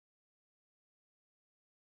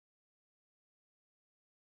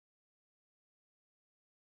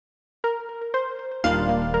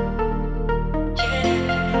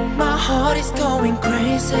heart is going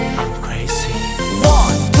crazy. Crazy.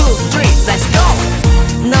 1, 2, 3, let's go.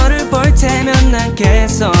 너를 볼 때면 난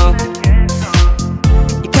계속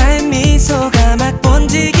입가에 미소가 막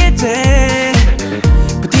번지게 돼.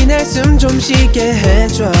 부디 날 숨 좀 쉬게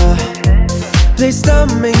해줘. Please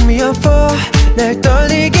don't make me a fool. 날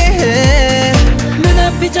떨리게 해.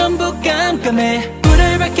 눈앞이 전부 깜깜해.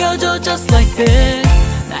 불을 밝혀줘 just like this.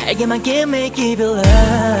 나에게만 give me give it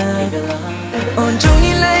love.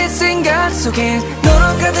 온종일 나의 생각 속엔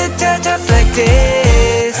너로 가득 차 just like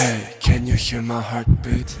this. Hey, can you hear my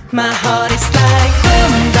heartbeat? My heart is like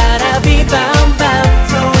boom, bada-bee, bam, bam.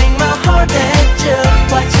 Throwing my heart at you.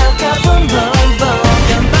 Watch out, kaboom, boom, boom.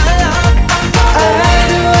 You're my love,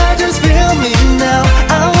 I just feel me now.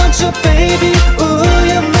 I want you, baby. Ooh,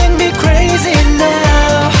 you make me crazy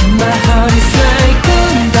now. My heart is like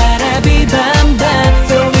boom, bada-bee, bam, bam.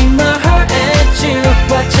 Throwing my heart at you.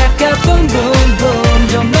 Watch out, kaboom, boom, boom.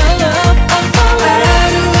 You're my love,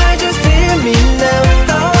 I just feel me now.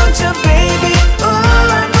 I want you, baby.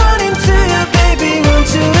 Ooh, I'm running to you, baby. Want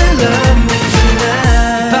you to love me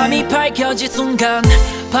tonight. 밤이 밝혀질 순간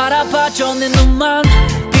바라봐줘 내 눈만.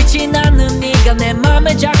 빛이 나는 네가 내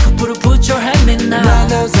맘에 자꾸 불을 붙여 헤매나.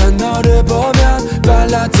 난 항상 너를 보면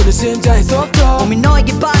빨라지는 심장의 속도. 몸이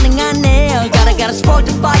너에게 반응하네. Gotta spark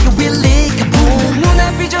the fire with Lirik, kaboom.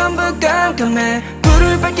 눈앞이 전부 깜깜해.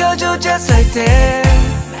 불을 밝혀줘 just like that.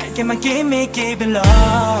 나에게만 give me give it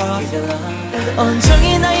love.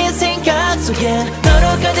 온종일 나의 생각 속에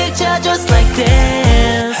너로 가득 차 just like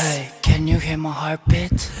this. Hey, can you hear my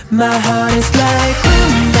heartbeat? My heart is like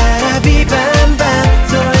boom, bada-bee, bam, bam.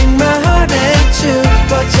 Throwing my heart at you.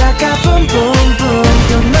 Watch out, kaboom, boom, boom.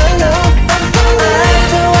 You're my love,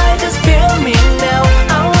 I just feel me now.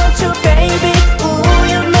 I want you, baby. Ooh,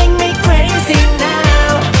 you make me crazy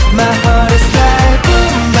now. my heart is like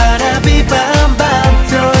boom, bada-bee, bam, bam.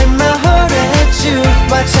 Throwing my heart at you.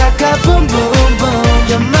 Watch out, kaboom, boom, boom.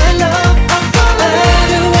 You're my love,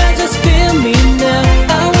 I just feel me now.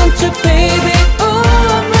 I want you, baby. Ooh,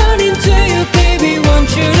 I'm running to you, baby. Want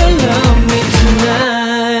you to love me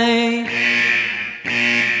tonight.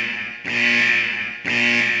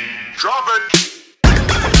 Drop it.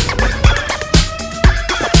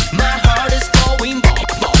 My heart is going boom,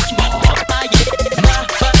 boom, boom. Ah, yeah.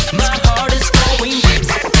 My heart is going boom.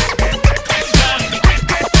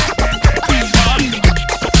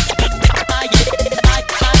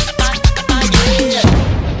 Ah, yeah.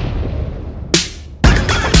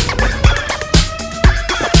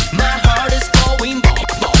 My heart is going boom,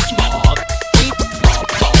 boom, boom.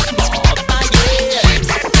 Ah, yeah.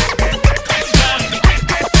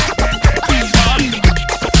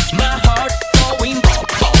 My heart going boom,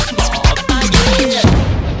 boom, boom. Ah, yeah.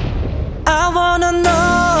 I wanna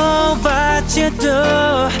know what you do.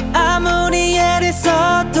 아무리 애를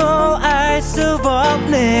써도 알 수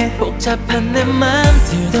없네. 복잡한 내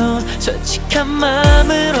맘들도 솔직한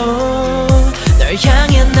마음으로 널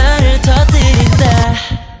향해 나를 터뜨린다.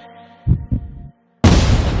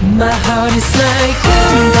 My heart is like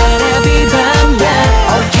boom, bada-bee, bam, bam.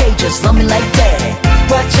 Okay, just love me like that.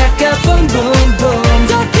 Watch out, kaboom, boom,